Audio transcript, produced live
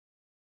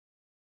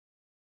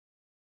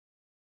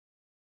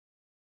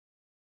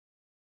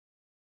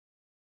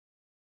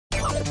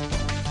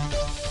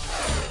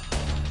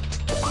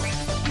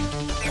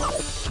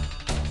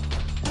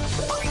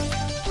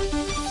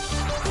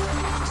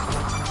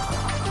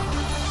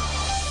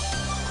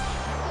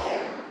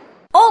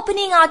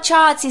Opening our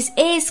charts is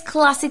ace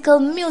classical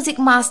music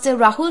master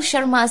Rahul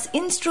Sharma's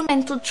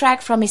instrumental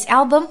track from his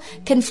album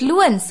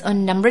Confluence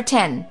on number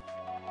 10.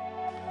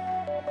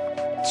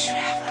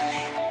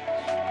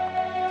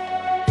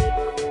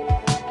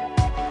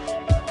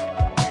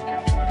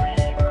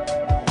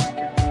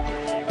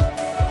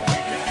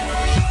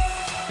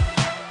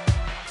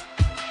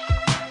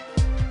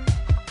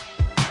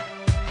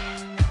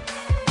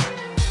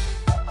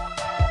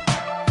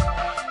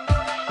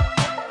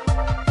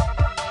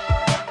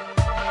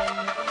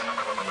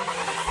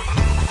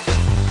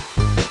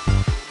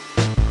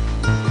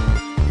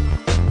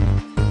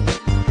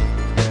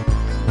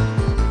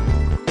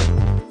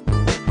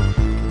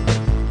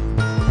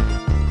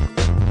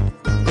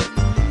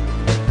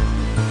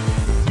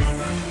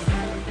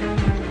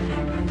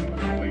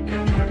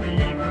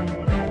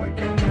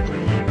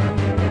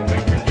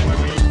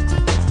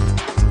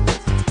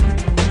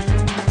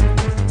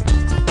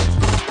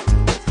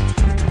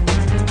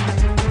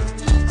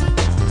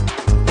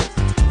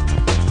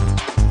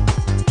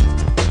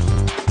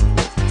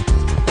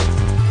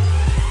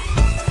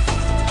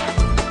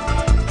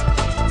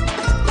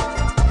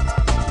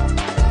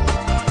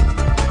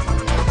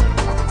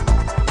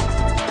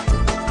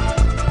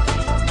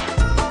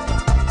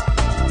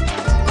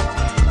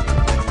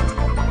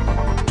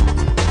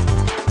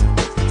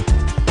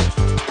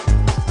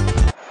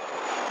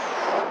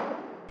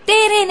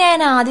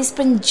 This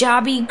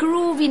Punjabi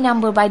groovy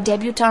number by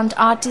debutante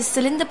artist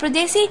Salinder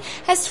Pradesi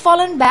has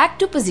fallen back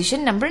to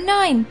position number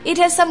 9. It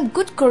has some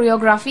good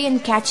choreography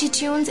and catchy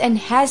tunes and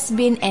has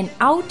been an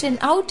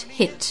out-and-out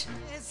hit.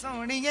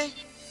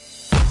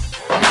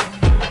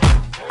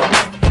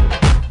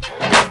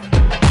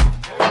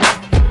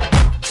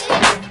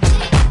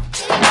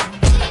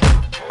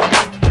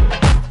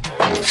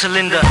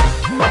 Salinder.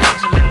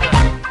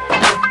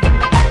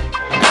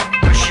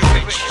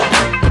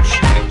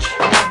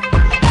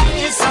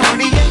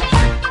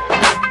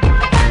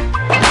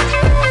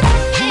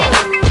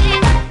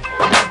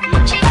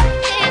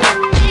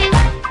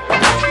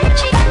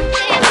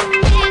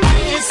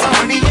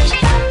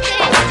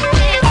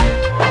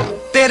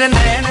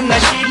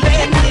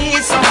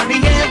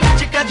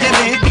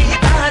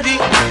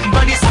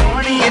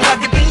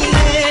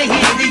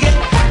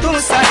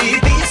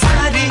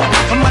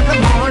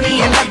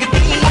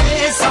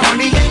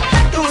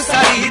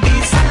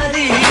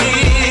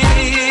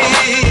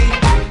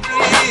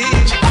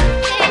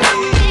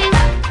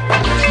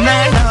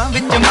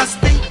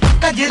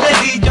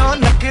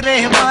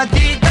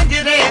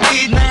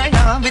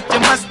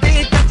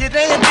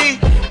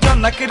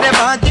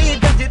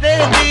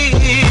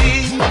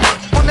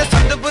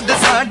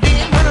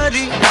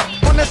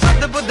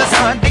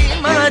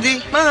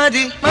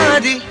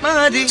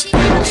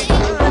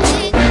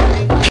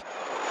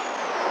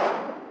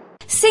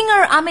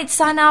 Singer Amit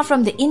Sana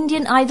from the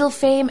Indian Idol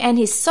fame and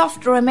his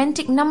soft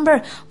romantic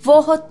number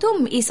Woh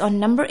Tum is on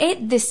number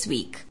 8 this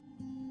week.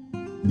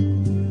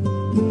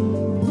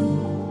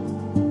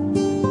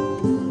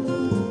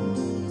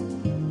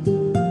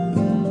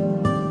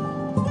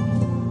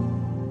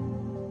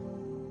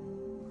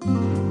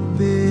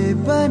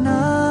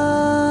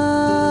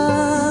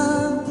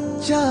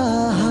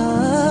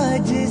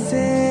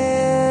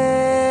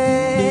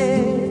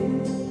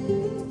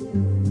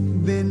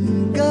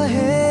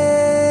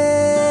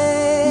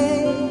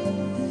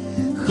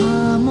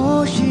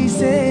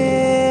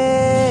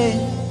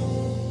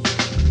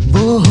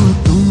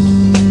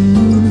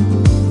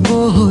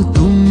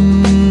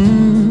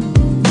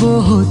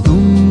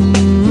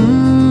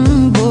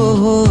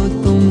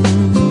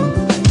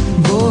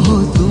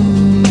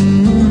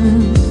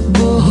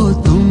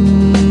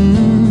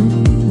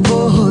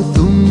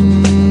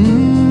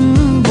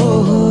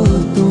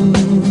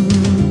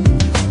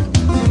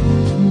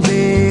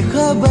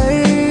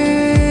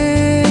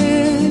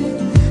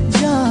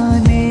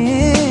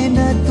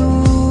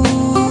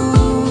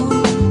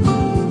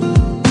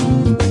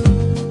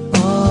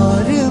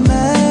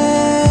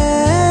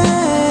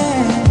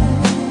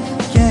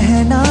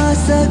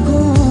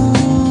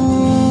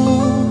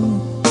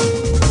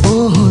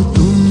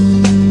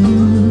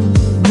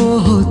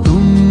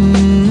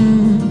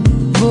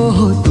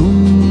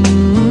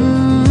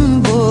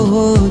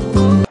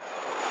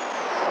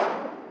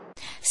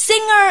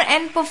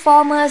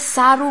 Performer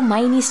Saru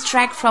Maini's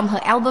track from her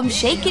album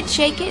Shake It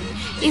Shake It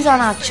is on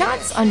our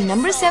charts on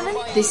number 7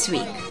 this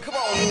week. Come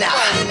on now.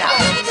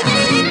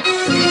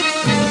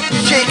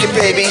 Shake it,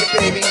 baby.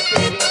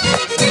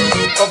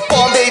 From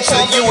Bombay to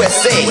the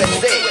USA.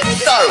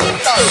 Saru,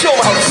 show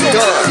me how it's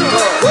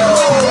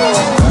done.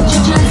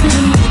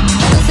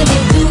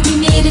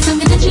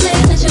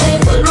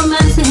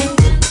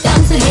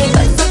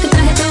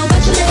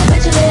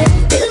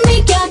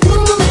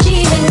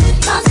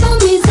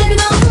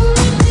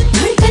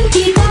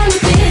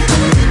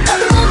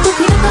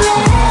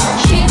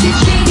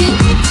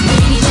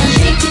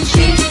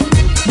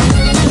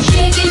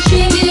 Shake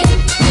it,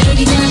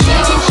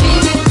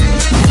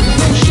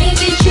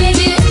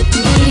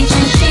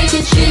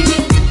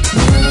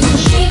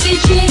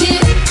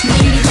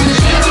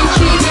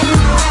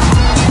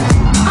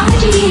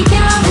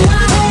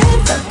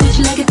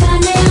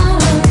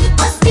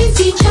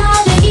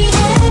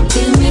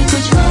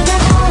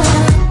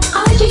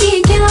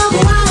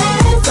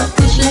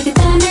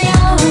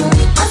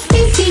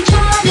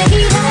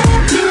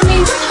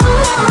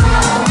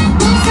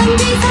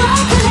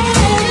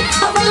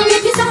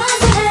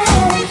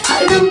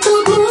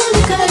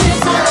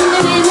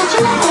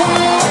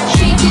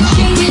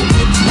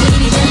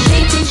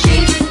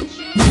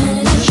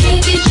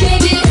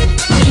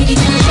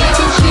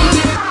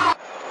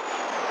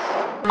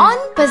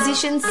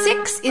 Position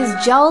 6 is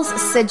Jal's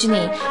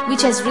Sajne,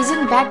 which has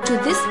risen back to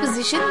this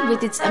position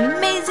with its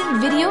amazing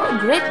video,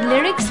 great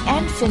lyrics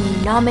and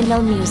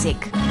phenomenal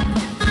music.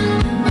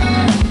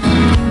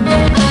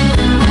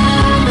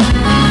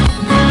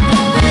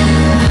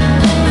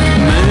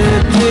 मैं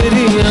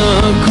तेरी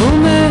आँखों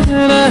में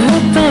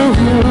रहता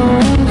हूँ,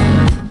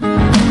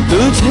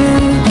 तुझे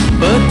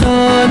पता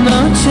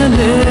ना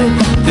चले,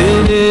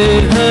 तेरे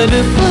हर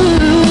पल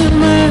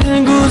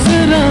में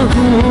गुजरा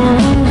हूँ,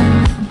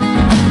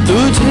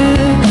 तुझे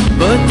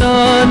पता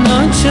ना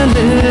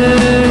चले,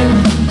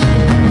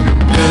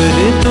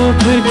 करे तो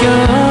फिर क्या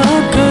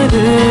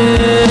करे,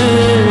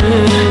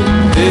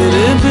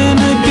 तेरे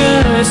बिन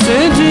कैसे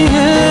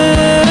जिए,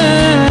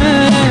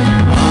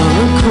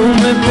 आँखों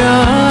में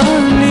प्यार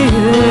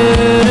लिए,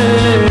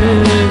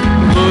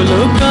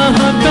 बोलो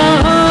कहाँ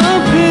कहाँ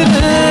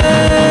फिरे।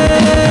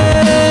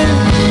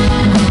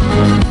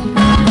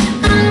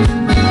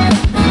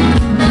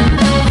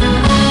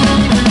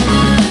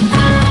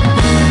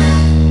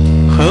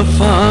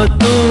 खफा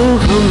तो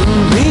हम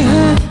भी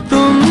हैं,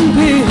 तुम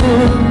भी हो,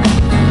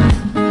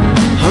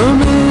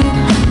 हमें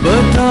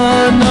पता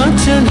ना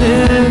चले,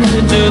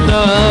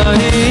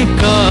 जुदाई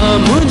का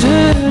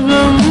मुझे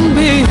गम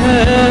भी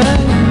है,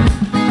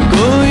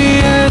 कोई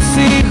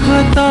ऐसी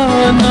खता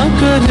ना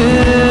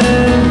करे।